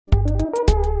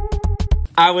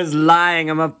I was lying.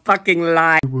 I'm a fucking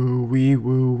lie. Woo wee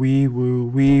woo wee woo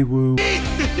wee woo.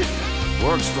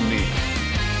 Works for me.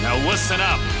 Now listen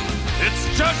up.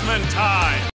 It's judgment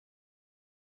time.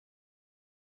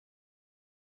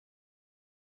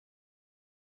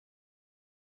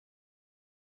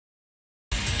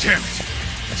 Damn it!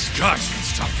 These guys can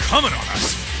stop coming on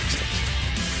us!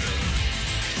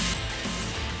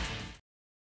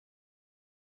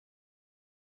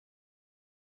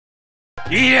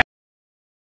 Yeah!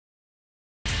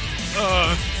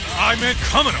 I meant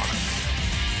coming on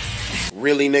us!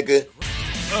 Really, nigga?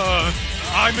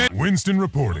 I meant... Winston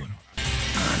reporting.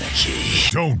 Anarchy.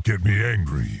 Don't get me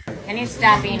angry. Can you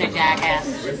stop being a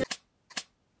jackass?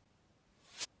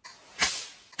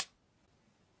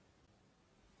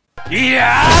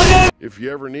 Yeah! If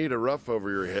you ever need a roof over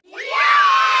your head.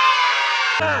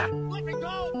 Let me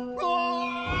go!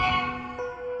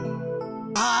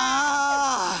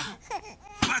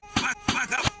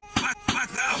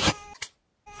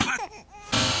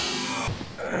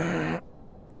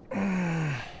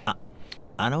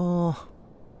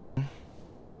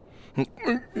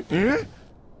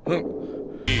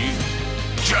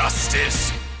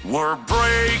 Justice! We're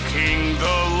breaking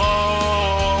the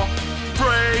law!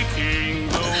 Breaking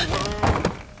the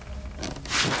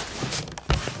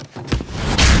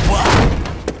world!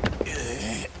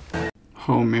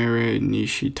 Homere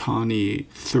Nishitani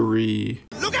 3.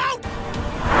 Look out!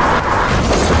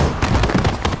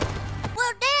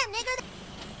 Well, damn, nigga.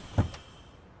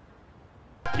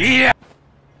 Yeah!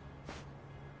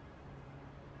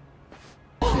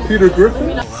 Peter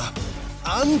Griffin?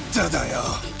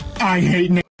 I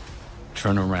hate me.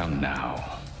 Turn around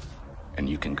now, and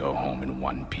you can go home in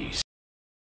one piece.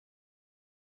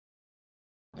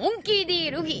 Monkey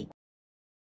D. Luffy.